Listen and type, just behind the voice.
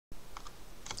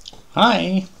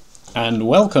Hi, and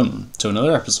welcome to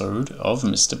another episode of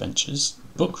Mr. Bench's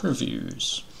Book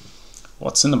Reviews.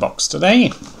 What's in the box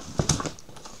today?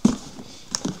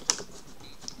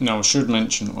 Now I should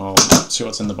mention, well, let's see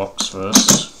what's in the box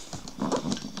first.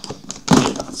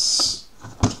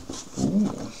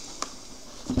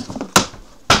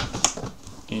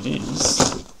 It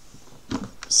is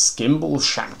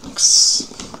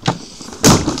Skimbleshanks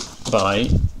by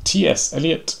T.S.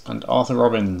 Eliot and Arthur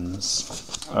Robbins,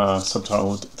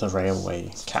 subtitled The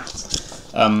Railway Cat.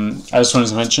 I just wanted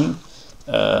to mention,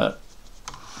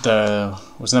 there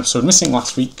was an episode missing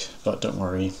last week, but don't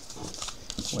worry,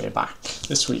 we're back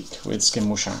this week with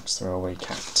Skimbleshanks, The Railway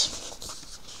Cat.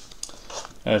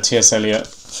 T.S. Eliot,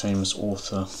 famous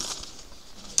author,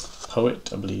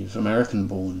 poet, I believe,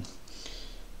 American-born.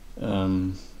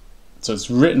 So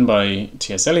it's written by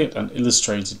T.S. Eliot and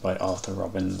illustrated by Arthur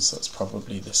Robbins. That's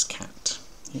probably this cat.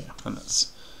 Yeah, and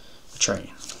that's a train.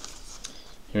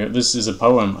 Here, this is a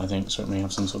poem, I think, so it may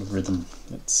have some sort of rhythm.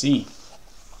 Let's see.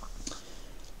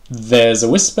 There's a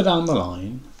whisper down the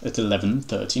line at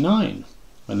 11:39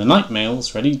 when the night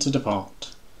mail's ready to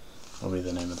depart. That'll be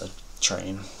the name of the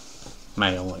train.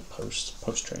 Mail, like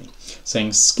post train.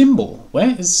 Saying, "Skimble,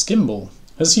 where is Skimble?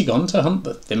 Has he gone to hunt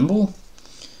the thimble?"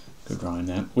 Good rhyme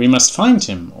there. "We must find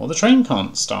him, or the train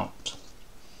can't start."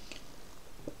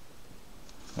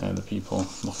 The people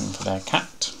looking for their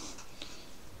cat.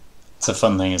 It's a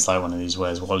fun thing. It's like one of these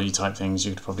Where's Wally type things.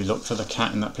 You could probably look for the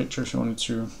cat in that picture if you wanted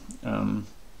to. I'm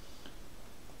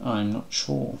not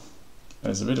sure.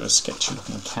 There's a bit of a sketchy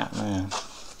looking cat there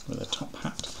with a top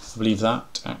hat. I believe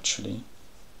that actually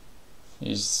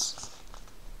is...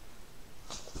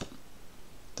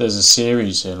 There's a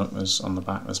series here. Look, there's on the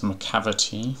back. There's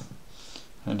Macavity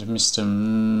and Mr.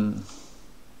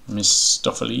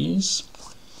 Mistopheles,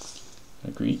 a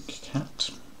Greek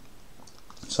cat.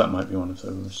 So that might be one of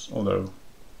those, although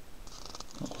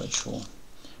not quite sure.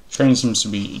 The train seems to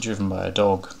be driven by a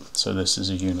dog, so this is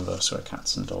a universe where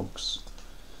cats and dogs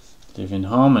live in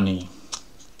harmony.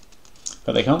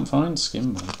 But they can't find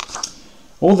Skimble.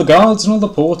 All the guards and all the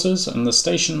porters and the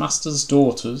station master's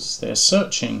daughters, they are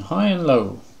searching high and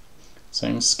low,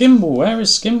 saying, "Skimble, where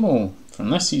is Skimble? For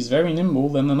unless he's very nimble,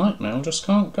 then the night mail just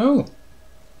can't go."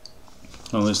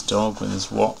 Oh, this dog with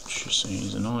his watch, you see,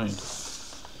 he's annoyed.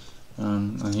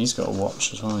 And he's got a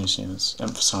watch as well, you see, that's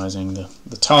emphasising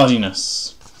the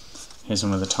tardiness. Here's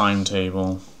one with a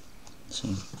timetable.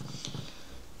 See.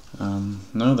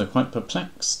 No, they're quite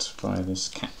perplexed by this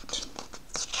cat.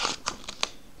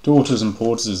 Daughters and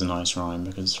porters is a nice rhyme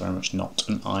because it's very much not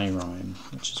an I rhyme,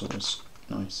 which is always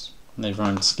nice. And they've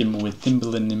rhymed Skimble with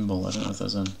thimble and nimble. I don't know if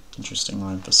there's an interesting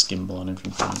rhyme for Skimble on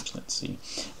every page. Let's see.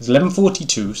 It's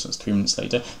 11:42, so that's 3 minutes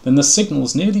later. Then the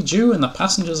signal's nearly due and the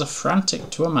passengers are frantic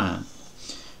to a man.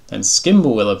 Then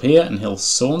Skimble will appear and he'll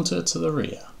saunter to the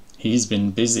rear. He's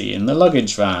been busy in the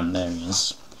luggage van. There he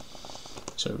is.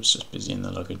 So he was just busy in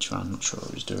the luggage van. Not sure what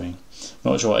he was doing.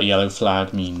 Not sure what a yellow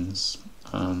flag means.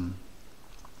 In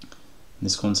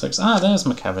this context. Ah, there's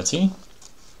Macavity.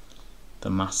 The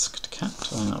masked cat.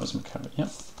 I think that was Macavity.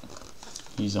 Yep.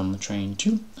 He's on the train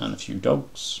too. And a few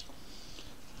dogs.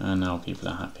 And now people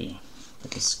are happy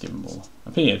because Skimble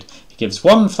appeared. He gives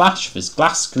one flash of his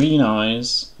glass green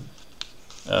eyes.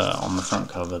 On the front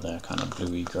cover they're kind of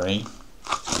bluey grey.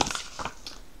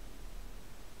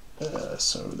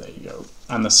 So there you go.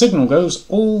 And the signal goes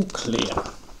all clear.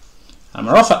 And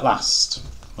we're off at last.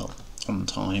 Well, on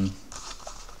time.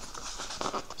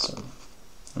 So,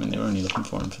 I mean, they were only looking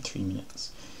for him for 3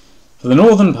 minutes. For the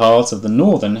northern part of the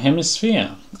northern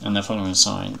hemisphere. And they're following a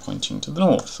sign pointing to the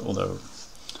north, although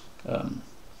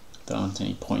there aren't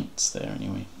any points there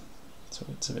anyway. So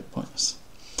it's a bit pointless.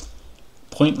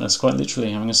 Pointless, quite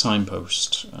literally, having a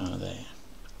signpost there.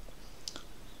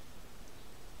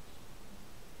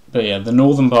 But yeah, the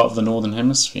northern part of the northern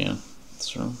hemisphere.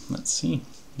 So let's see.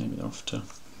 Maybe they're off to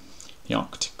the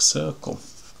Arctic Circle.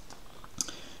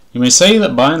 You may say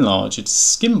that by and large it's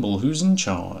Skimble who's in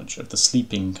charge of the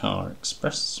sleeping car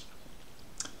express.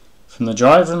 From the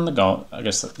driver and the guard, I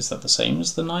guess is that the same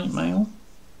as the night mail?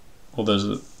 Or there's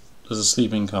a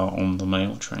sleeping car on the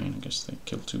mail train. I guess they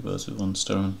kill two birds with one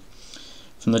stone.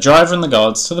 From the driver and the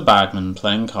guards to the bagman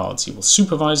playing cards, he will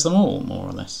supervise them all, more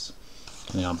or less.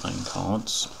 And they are playing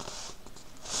cards.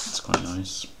 That's quite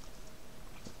nice.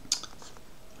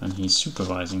 And he's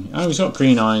supervising. Oh, he's got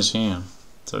green eyes here.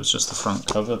 So it's just the front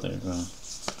cover.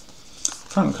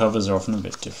 Front covers are often a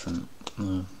bit different.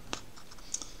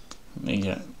 They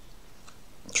get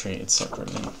treated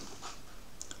separately.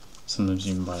 Sometimes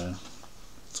even by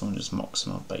someone just mocks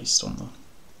them up based on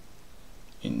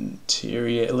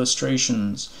Interior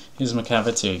illustrations. Here's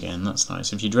McCavity again, that's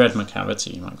nice. If you'd read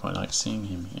McCavity, you might quite like seeing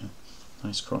him here.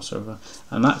 Nice crossover.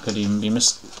 And that could even be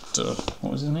Mr.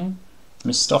 what was his name?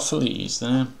 Mistopheles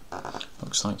there.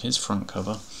 Looks like his front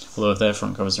cover. Although if their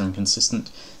front covers are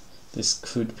inconsistent, this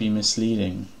could be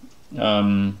misleading.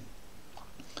 So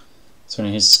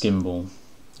here's Skimble.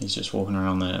 He's just walking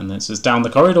around there, and it says, down the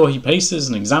corridor he paces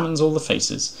and examines all the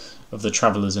faces of the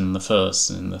travellers in the first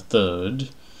and in the third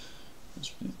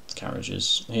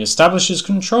carriages. He establishes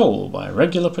control by a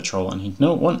regular patrol, and he'd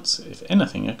know at once if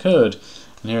anything occurred.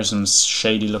 And here are some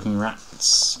shady looking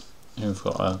rats who've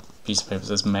got a piece of paper that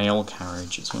says mail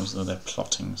carriage. It's almost as though they're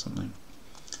plotting something.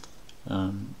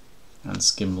 And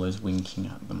Skimble is winking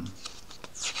at them.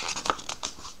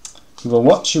 He will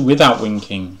watch you without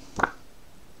winking.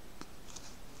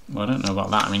 Well, I don't know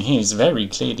about that. I mean, he's very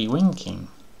clearly winking.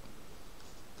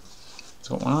 He's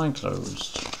got one eye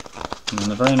closed. And then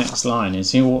the very next line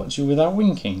is, he will watch you without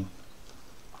winking.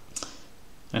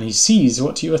 And he sees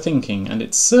what you are thinking, and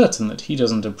it's certain that he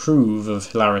doesn't approve of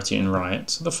hilarity and riot,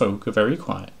 so the folk are very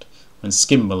quiet when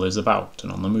Skimble is about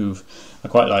and on the move. I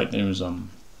quite like those, in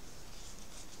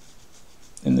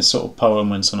this sort of poem,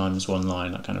 when sometimes one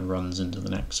line that kind of runs into the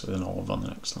next with an olive on the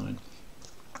next line.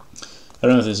 I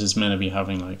don't know if this is meant to be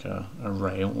having like a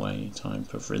railway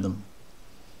type of rhythm.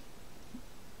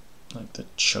 Like the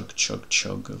chug chug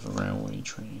chug of a railway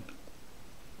train.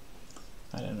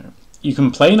 I don't know. You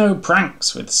can play no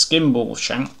pranks with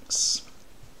Skimbleshanks.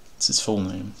 It's his full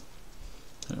name.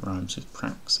 It rhymes with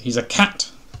pranks. He's a cat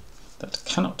that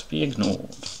cannot be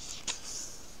ignored.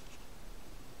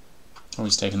 Oh,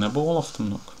 he's taken their ball off them,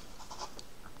 look.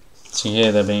 So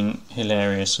here they're being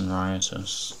hilarious and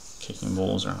riotous, kicking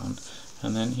balls around.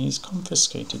 And then he's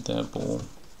confiscated their ball.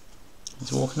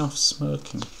 He's walking off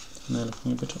smirking, and they're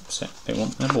looking a bit upset. They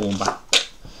want their ball back.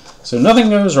 So nothing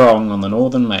goes wrong on the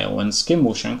Northern Mail when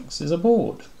Skimbleshanks is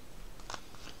aboard.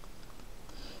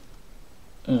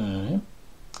 Yeah.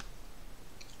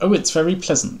 Oh, it's very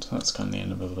pleasant. That's kind of the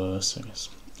end of a verse, I guess.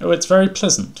 Oh, it's very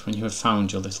pleasant when you have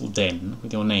found your little den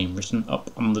with your name written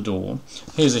up on the door.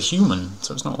 Here's a human,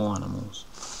 so it's not all animals.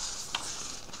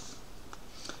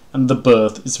 And the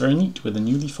berth is very neat with a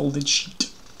newly folded sheet,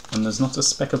 and there's not a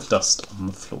speck of dust on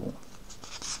the floor.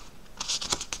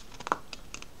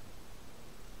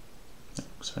 That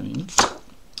looks very neat.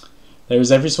 There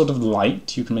is every sort of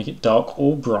light. You can make it dark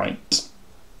or bright.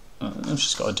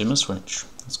 She's got a dimmer switch.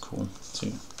 That's cool.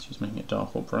 See, she's making it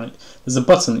dark or bright. There's a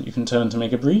button that you can turn to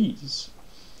make a breeze.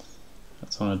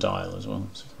 That's on a dial as well,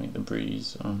 so you can make the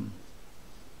breeze.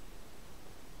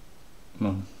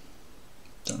 Well,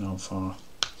 don't know how far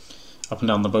up and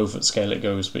down the Beaufort scale it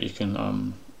goes, but you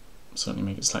can certainly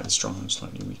make it slightly stronger and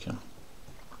slightly weaker,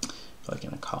 like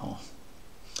in a car.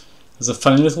 There's a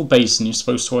funny little basin you're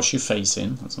supposed to wash your face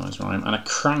in. That's a nice rhyme. And a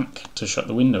crank to shut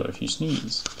the window if you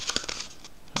sneeze.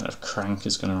 I don't know if crank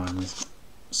is going to rhyme with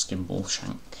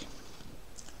Skimbleshank.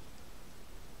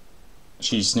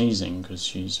 She's sneezing because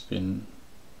she's been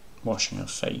washing her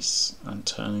face and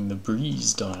turning the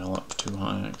breeze dial up too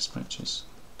high. I expect she's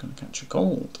going to catch a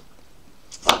cold.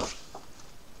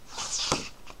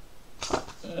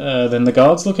 Then the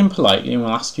guards look in politely and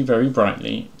will ask you very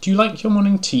brightly, do you like your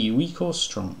morning tea weak or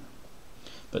strong?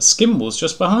 But Skimble's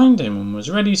just behind him and was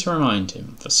ready to remind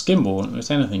him, for Skimble won't let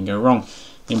anything go wrong.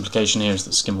 The implication here is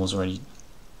that Skimble's already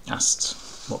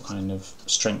asked what kind of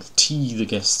strength tea the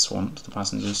guests want, the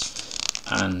passengers,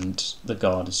 and the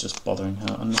guard is just bothering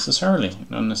her unnecessarily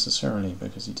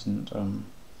because he didn't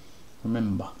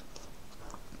remember.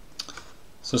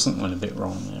 So something went a bit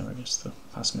wrong there. I guess the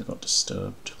passenger got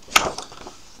disturbed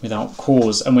without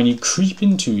cause. And when you creep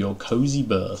into your cosy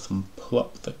berth and pull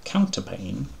up the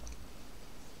counterpane,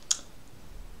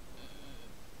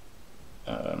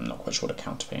 I'm not quite sure what a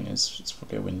counterpane is. It's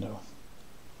probably a window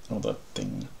or the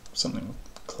thing, something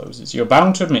closes. You're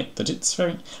bound to admit that it's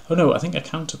very... Oh no, I think a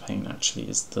counterpane actually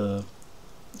is the...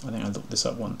 I think I looked this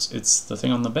up once. It's the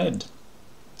thing on the bed.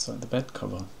 It's like the bed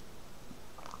cover.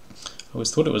 I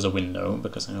always thought it was a window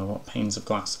because I know what panes of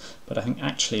glass, but I think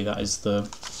actually that is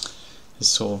this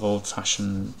sort of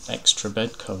old-fashioned extra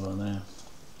bed cover there.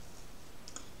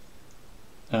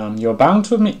 You're bound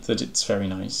to admit that it's very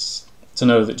nice to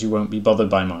know that you won't be bothered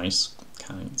by mice.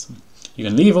 You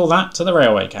can leave all that to the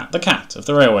railway cat, the cat of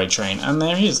the railway train, and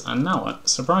there he is. And now,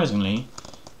 surprisingly,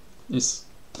 this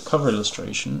cover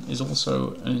illustration is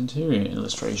also an interior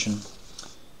illustration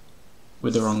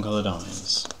with the wrong coloured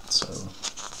eyes. So,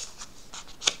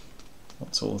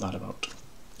 what's all that about?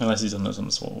 Unless he's under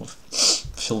some sort of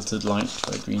filtered light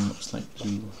where green looks like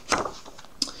blue.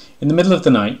 In the middle of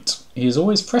the night, he is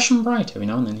always fresh and bright. Every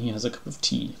now and then he has a cup of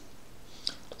tea.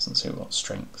 Doesn't say what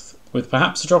strength. With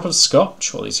perhaps a drop of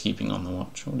scotch while he's keeping on the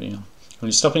watch. Oh dear.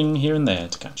 Only stopping here and there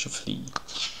to catch a flea.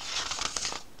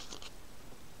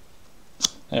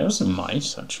 There were some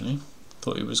mice, actually.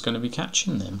 Thought he was going to be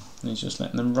catching them. And he's just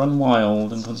letting them run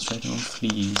wild and concentrating on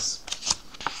fleas.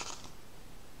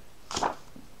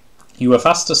 You were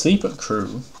fast asleep at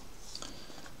crew.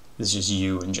 This is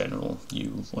you in general.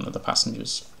 You, one of the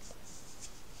passengers.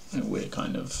 We're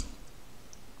kind of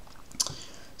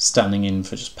standing in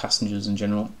for just passengers in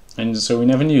general. And so we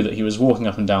never knew that he was walking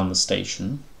up and down the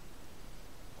station.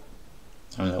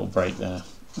 Having a little break there.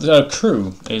 The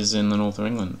crew is in the north of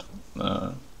England.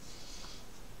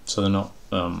 So they're not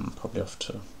probably off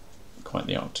to quite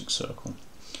the Arctic Circle.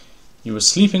 You were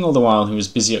sleeping all the while he was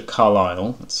busy at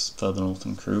Carlisle, that's further north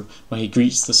than Crewe, where he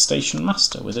greets the station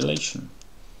master with elation.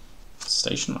 The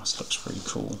station master looks pretty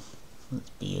cool,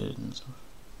 with beard and stuff.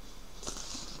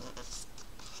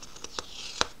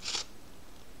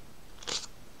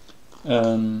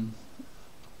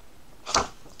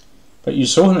 But you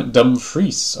saw him at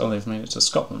Dumfries. Oh, they've made it to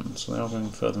Scotland, so they are going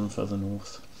further and further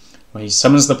north. Where he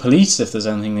summons the police if there's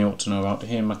anything they ought to know about.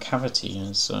 Here, McCavity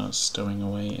is stowing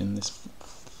away in this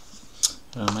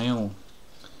mail.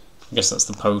 I guess that's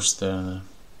the post they're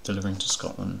delivering to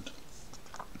Scotland.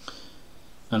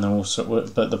 And they're also,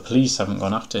 but the police haven't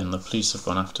gone after him. The police have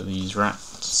gone after these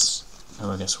rats, who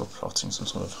I guess were plotting some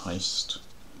sort of heist.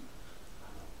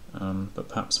 But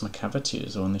perhaps McCavity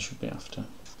is the one they should be after.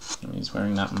 I mean, he's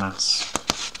wearing that mask,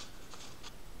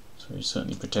 so he's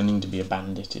certainly pretending to be a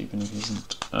bandit, even if he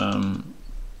isn't.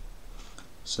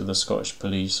 So the Scottish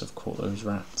police have caught those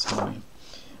rats. Anyway,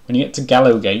 when you get to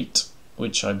Gallowgate,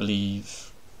 which I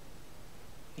believe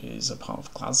is a part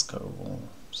of Glasgow or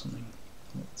something,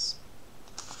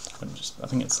 I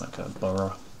think it's like a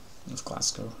borough of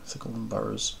Glasgow, if they call them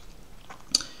boroughs.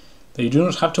 Though you do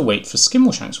not have to wait, for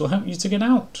Skimbleshanks will help you to get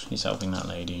out. He's helping that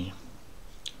lady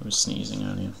who was sneezing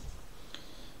earlier.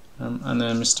 And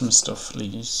then Mr.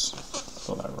 Mistopheles,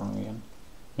 got that wrong again.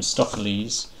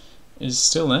 Mistopheles is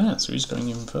still there, so he's going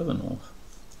even further north.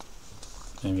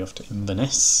 Maybe off to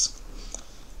Inverness,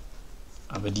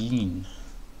 Aberdeen,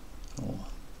 or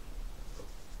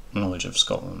knowledge of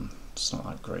Scotland. It's not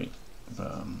that great,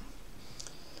 but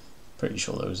pretty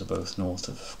sure those are both north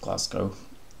of Glasgow.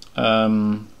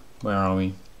 Where are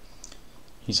we?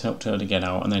 He's helped her to get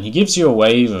out, and then he gives you a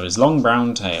wave of his long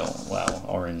brown tail. Well,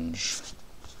 orange.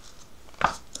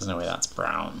 There's no way that's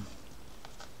brown.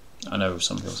 I know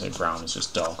some people say brown is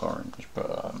just dark orange,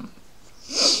 but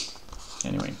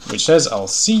anyway, which says, I'll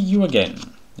see you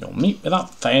again. You'll meet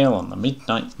without fail on the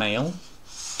midnight mail.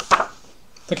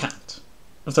 The cat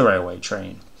of the railway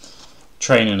train.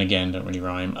 Train and again don't really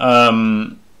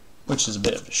rhyme. Which is a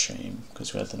bit of a shame,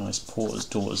 because we had the nice porter's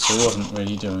daughters, so he wasn't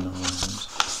really doing all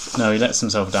rhymes. No, he lets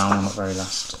himself down on that very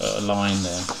last line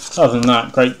there. Other than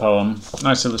that, great poem,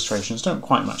 nice illustrations, don't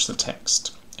quite match the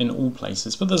text in all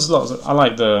places, but there's lots of, I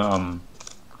like the,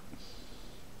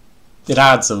 it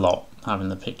adds a lot having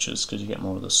the pictures, because you get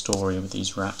more of the story with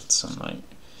these rats, and like,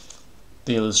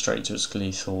 the illustrators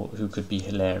clearly thought who could be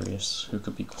hilarious, who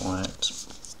could be quiet,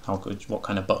 what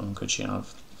kind of button could she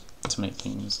have to make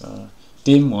things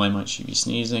dim. Why might she be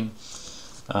sneezing?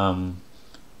 Because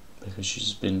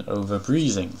she's been over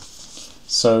breathing.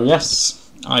 So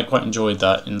yes, I quite enjoyed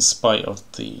that in spite of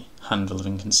the handful of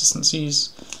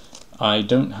inconsistencies. I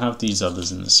don't have these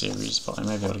others in the series, but I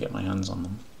may be able to get my hands on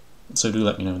them. So do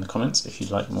let me know in the comments if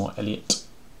you'd like more Eliot,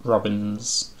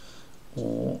 Robbins,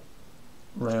 or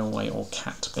railway or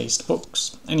cat based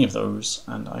books. Any of those,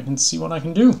 and I can see what I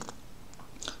can do.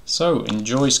 So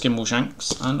enjoy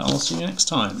Skimbleshanks, and I'll see you next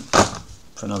time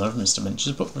for another of Mr.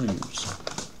 Bench's book reviews.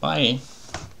 Bye!